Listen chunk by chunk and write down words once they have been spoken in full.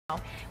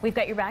We've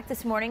got your back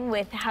this morning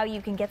with how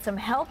you can get some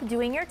help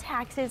doing your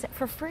taxes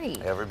for free.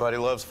 Everybody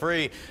loves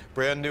free.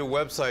 Brand new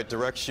website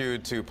directs you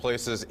to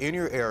places in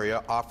your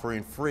area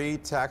offering free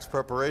tax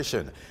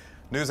preparation.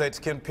 News 8's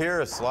Ken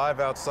Pierce live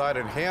outside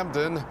in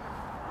Hamden,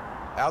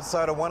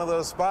 outside of one of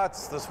those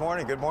spots this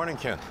morning. Good morning,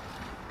 Ken.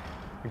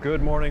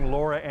 Good morning,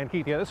 Laura and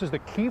Keith. Yeah, this is the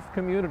Keefe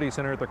Community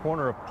Center at the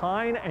corner of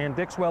Pine and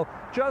Dixwell,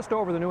 just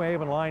over the New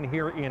Haven line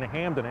here in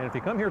Hamden. And if you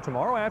come here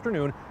tomorrow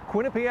afternoon,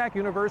 Quinnipiac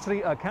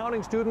University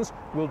accounting students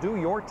will do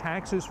your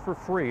taxes for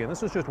free. And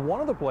this is just one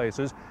of the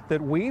places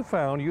that we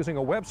found using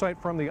a website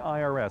from the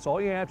IRS.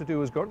 All you have to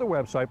do is go to the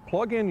website,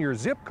 plug in your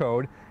zip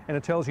code, and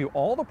it tells you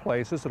all the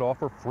places that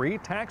offer free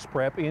tax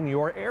prep in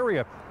your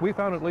area. We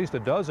found at least a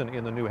dozen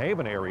in the New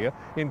Haven area,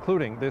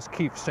 including this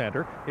Keefe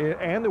Center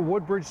and the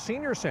Woodbridge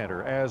Senior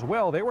Center as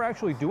well. They were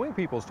actually doing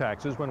people's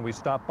taxes when we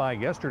stopped by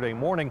yesterday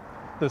morning.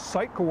 The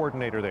site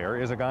coordinator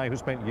there is a guy who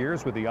spent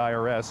years with the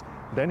IRS.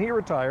 Then he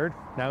retired.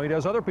 Now he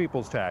does other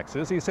people's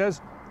taxes. He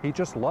says he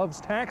just loves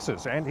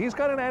taxes, and he's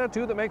got an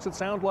attitude that makes it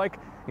sound like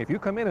if you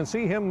come in and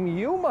see him,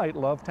 you might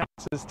love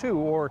taxes too,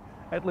 or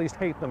at least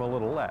hate them a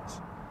little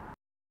less.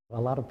 A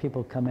lot of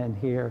people come in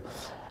here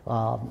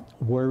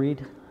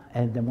worried,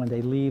 and then when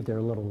they leave, they're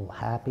a little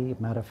happy.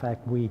 Matter of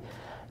fact, we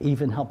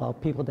even help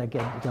out people that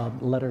get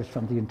letters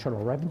from the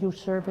Internal Revenue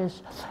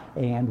Service,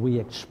 and we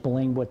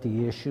explain what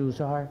the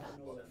issues are.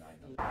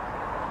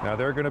 Now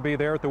they're going to be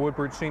there at the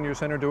Woodbridge Senior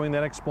Center doing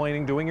that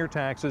explaining, doing your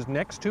taxes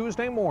next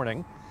Tuesday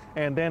morning,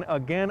 and then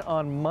again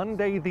on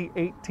Monday the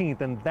 18th.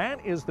 And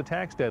that is the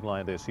tax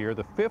deadline this year.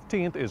 The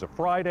 15th is a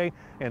Friday,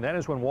 and that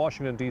is when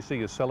Washington, D.C.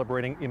 is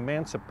celebrating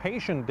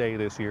Emancipation Day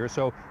this year.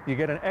 So you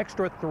get an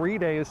extra 3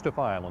 days to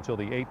file until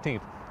the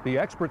 18th. The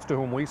experts to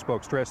whom we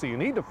spoke stress that you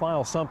need to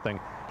file something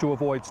to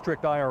avoid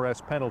strict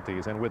IRS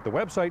penalties. And with the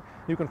website,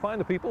 you can find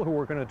the people who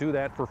are going to do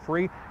that for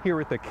free here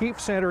at the Keefe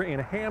Center in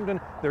Hamden.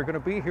 They're going to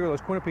be here,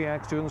 those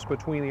Quinnipiac students,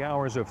 between the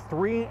hours of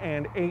 3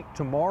 and 8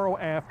 tomorrow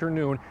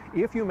afternoon.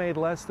 If you made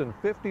less than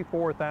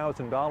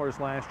 $54,000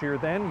 last year,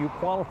 then you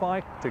qualify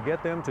to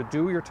get them to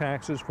do your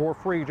taxes for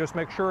free. Just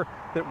make sure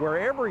that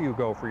wherever you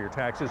go for your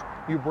taxes,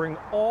 you bring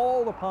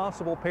all the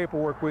possible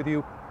paperwork with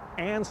you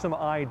and some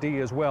ID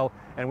as well.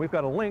 And we've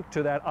got a link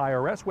to that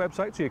IRS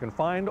website so you can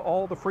find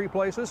all the free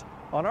places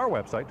on our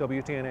website,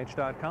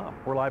 WTNH.com.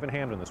 We're live in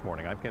Hamden this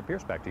morning. I'm Ken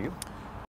Pierce. Back to you.